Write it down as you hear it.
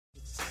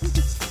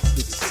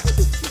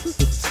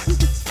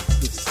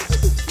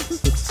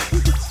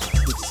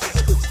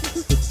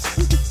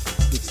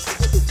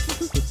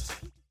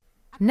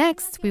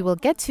Next, we will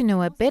get to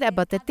know a bit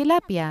about the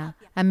tilapia,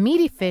 a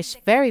meaty fish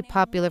very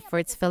popular for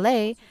its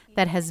fillet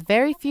that has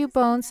very few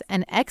bones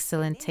and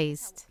excellent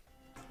taste.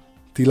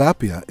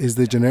 Tilapia is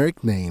the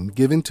generic name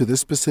given to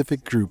this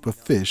specific group of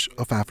fish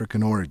of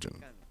African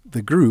origin.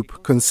 The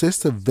group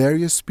consists of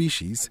various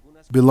species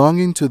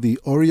belonging to the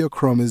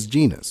Oreochromis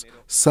genus,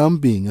 some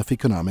being of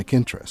economic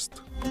interest.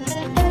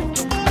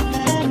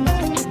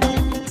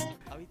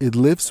 It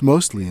lives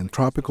mostly in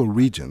tropical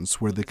regions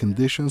where the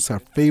conditions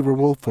are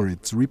favorable for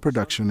its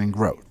reproduction and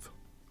growth.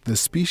 The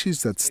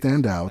species that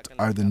stand out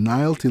are the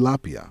Nile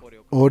tilapia,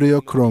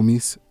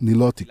 Oreochromis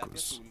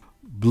niloticus,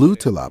 blue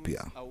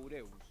tilapia,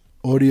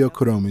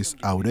 Oreochromis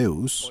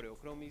aureus,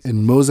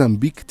 and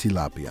Mozambique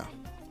tilapia,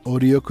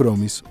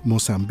 Oreochromis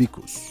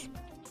mozambicus.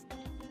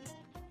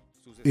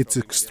 Its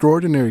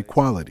extraordinary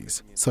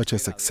qualities, such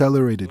as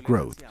accelerated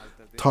growth,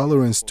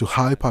 tolerance to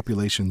high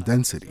population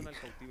density,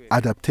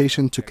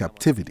 adaptation to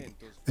captivity,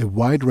 a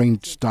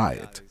wide-range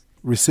diet,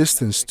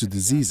 resistance to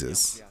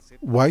diseases,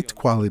 white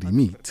quality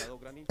meat,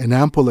 and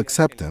ample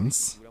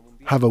acceptance,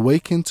 have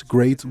awakened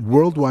great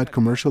worldwide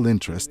commercial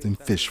interest in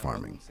fish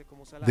farming.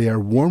 They are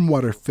warm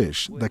water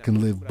fish that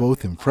can live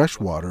both in fresh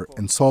water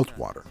and salt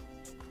water.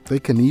 They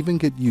can even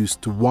get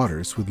used to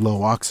waters with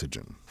low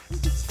oxygen.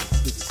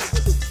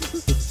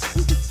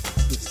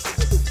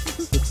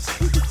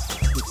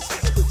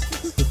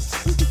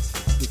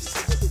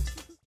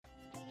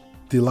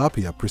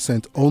 Tilapia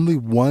present only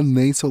one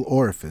nasal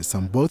orifice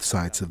on both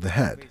sides of the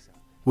head,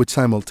 which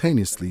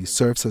simultaneously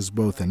serves as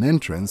both an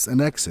entrance and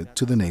exit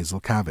to the nasal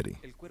cavity.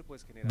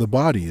 The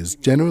body is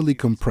generally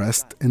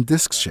compressed and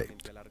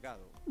disc-shaped.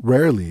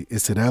 Rarely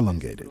is it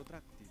elongated.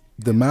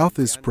 The mouth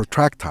is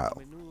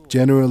protractile,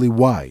 generally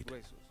wide,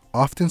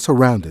 often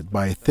surrounded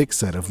by a thick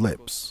set of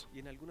lips.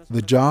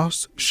 The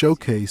jaws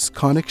showcase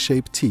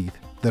conic-shaped teeth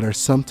that are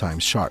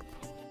sometimes sharp.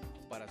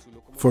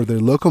 For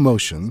their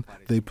locomotion,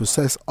 they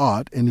possess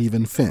odd and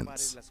even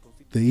fins.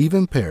 The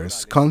even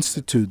pairs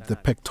constitute the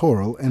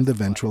pectoral and the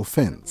ventral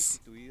fins,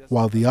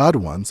 while the odd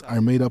ones are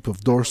made up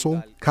of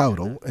dorsal,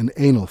 caudal, and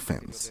anal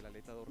fins.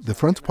 The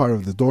front part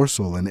of the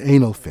dorsal and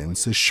anal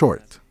fins is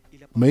short,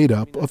 made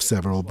up of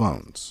several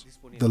bones.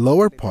 The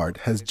lower part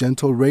has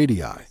gentle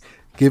radii,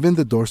 giving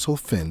the dorsal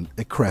fin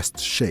a crest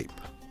shape.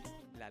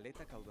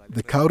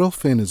 The caudal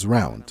fin is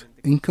round,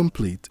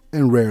 incomplete,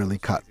 and rarely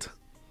cut.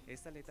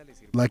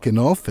 Like in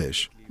all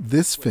fish,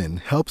 this fin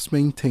helps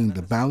maintain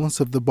the balance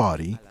of the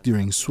body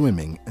during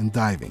swimming and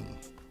diving.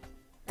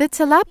 The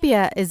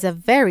tilapia is a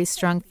very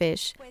strong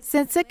fish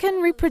since it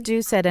can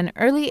reproduce at an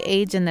early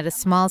age and at a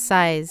small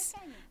size.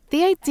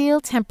 The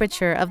ideal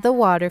temperature of the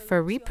water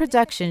for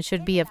reproduction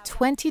should be of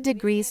 20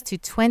 degrees to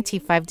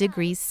 25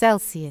 degrees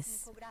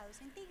Celsius.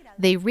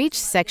 They reach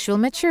sexual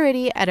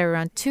maturity at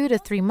around 2 to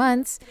 3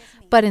 months,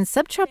 but in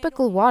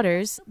subtropical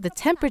waters, the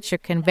temperature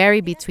can vary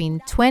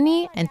between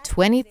 20 and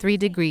 23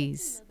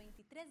 degrees.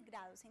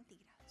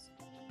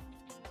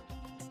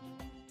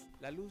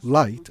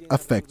 Light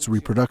affects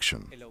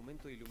reproduction.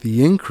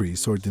 The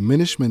increase or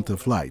diminishment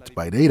of light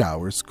by 8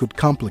 hours could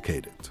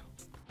complicate it.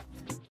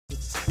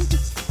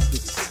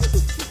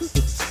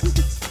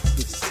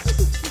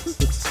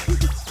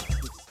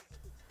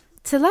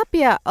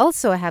 Tilapia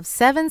also have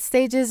 7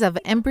 stages of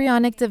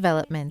embryonic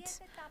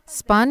development.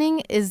 Spawning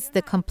is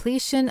the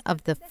completion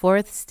of the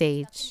 4th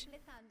stage.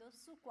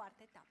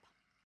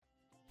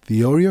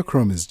 The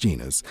Oreochromis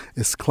genus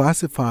is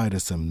classified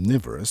as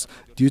omnivorous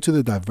due to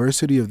the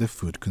diversity of the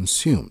food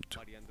consumed,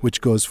 which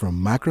goes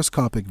from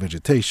macroscopic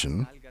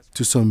vegetation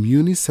to some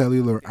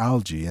unicellular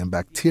algae and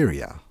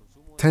bacteria,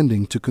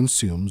 tending to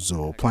consume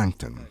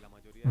zooplankton.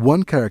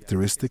 One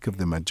characteristic of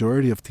the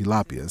majority of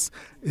tilapias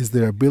is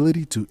their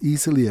ability to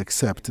easily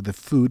accept the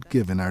food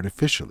given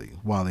artificially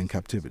while in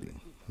captivity,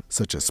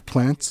 such as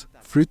plants,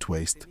 fruit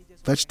waste,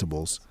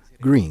 vegetables,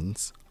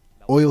 greens,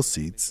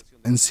 oilseeds,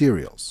 and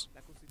cereals.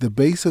 The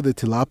base of the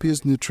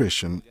tilapia's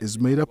nutrition is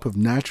made up of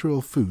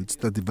natural foods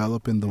that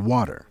develop in the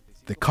water,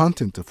 the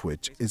content of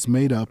which is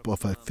made up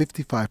of a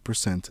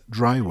 55%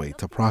 dry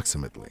weight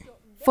approximately.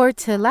 For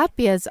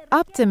tilapia's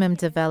optimum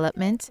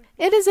development,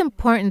 it is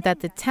important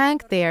that the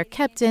tank they are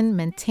kept in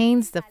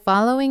maintains the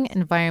following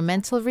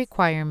environmental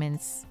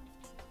requirements.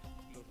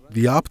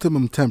 The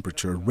optimum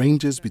temperature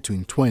ranges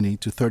between 20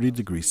 to 30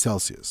 degrees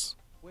Celsius.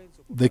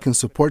 They can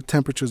support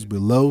temperatures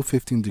below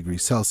 15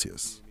 degrees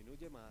Celsius.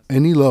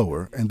 Any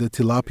lower and the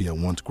tilapia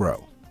won't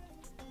grow.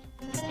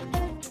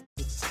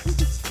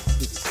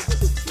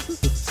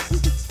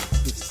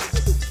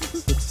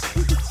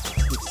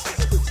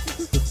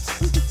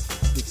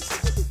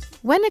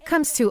 When it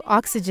comes to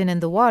oxygen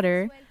in the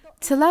water,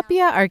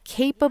 tilapia are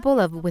capable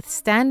of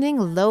withstanding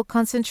low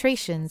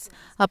concentrations,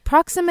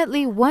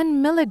 approximately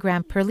 1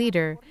 milligram per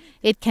liter.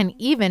 It can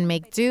even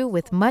make do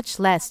with much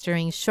less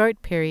during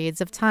short periods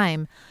of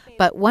time,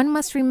 but one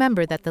must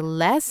remember that the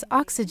less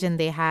oxygen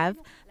they have,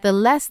 the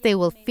less they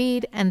will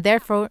feed and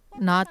therefore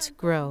not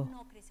grow.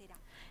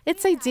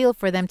 It's ideal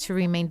for them to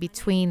remain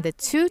between the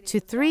 2 to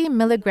 3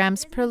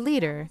 milligrams per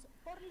liter,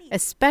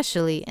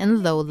 especially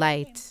in low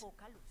light.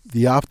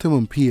 The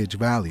optimum pH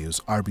values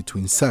are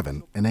between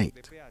 7 and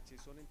 8.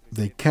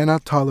 They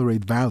cannot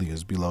tolerate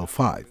values below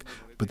 5,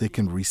 but they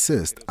can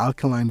resist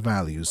alkaline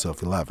values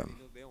of 11.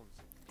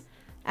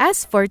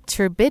 As for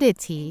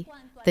turbidity,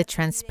 the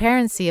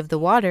transparency of the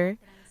water,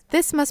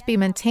 this must be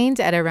maintained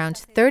at around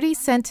 30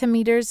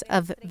 centimeters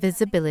of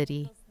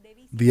visibility.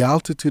 The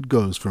altitude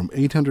goes from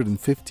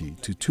 850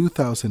 to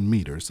 2,000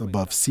 meters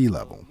above sea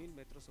level.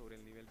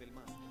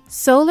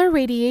 Solar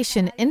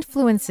radiation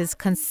influences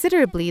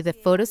considerably the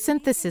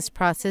photosynthesis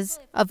process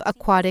of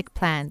aquatic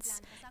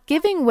plants,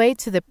 giving way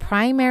to the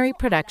primary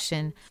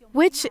production,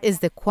 which is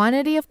the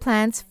quantity of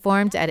plants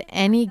formed at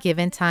any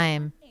given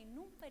time.